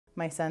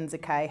My son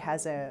Zaki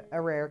has a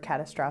rare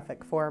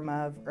catastrophic form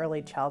of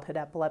early childhood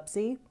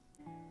epilepsy,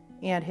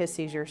 and his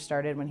seizures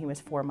started when he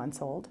was 4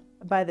 months old.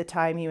 By the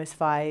time he was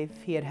 5,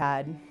 he had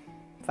had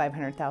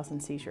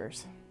 500,000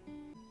 seizures.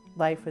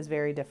 Life was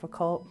very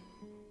difficult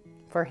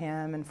for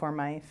him and for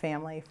my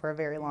family for a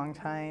very long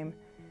time.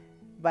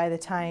 By the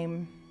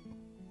time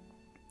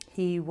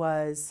he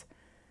was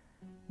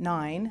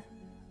 9,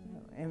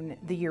 and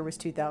the year was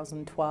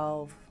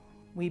 2012,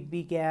 we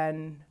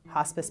began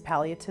hospice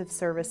palliative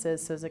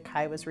services, so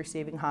Zaki was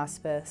receiving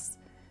hospice,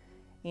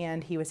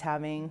 and he was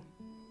having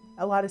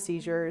a lot of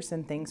seizures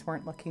and things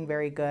weren't looking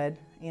very good.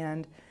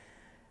 And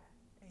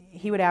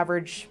he would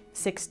average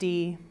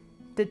 60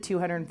 to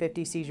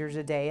 250 seizures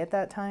a day at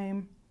that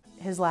time.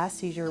 His last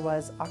seizure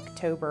was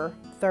October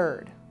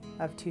 3rd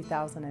of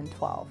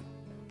 2012.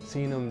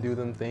 Seeing him do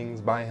them things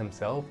by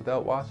himself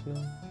without watching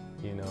them,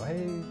 you know,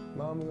 hey,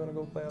 Mom, we're gonna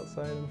go play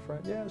outside in the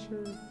front. Yeah,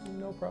 sure,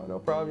 no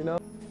problem, you know.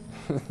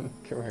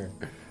 Come here.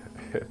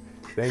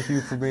 Thank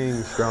you for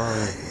being strong.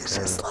 I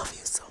just love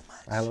you so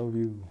much. I love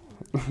you.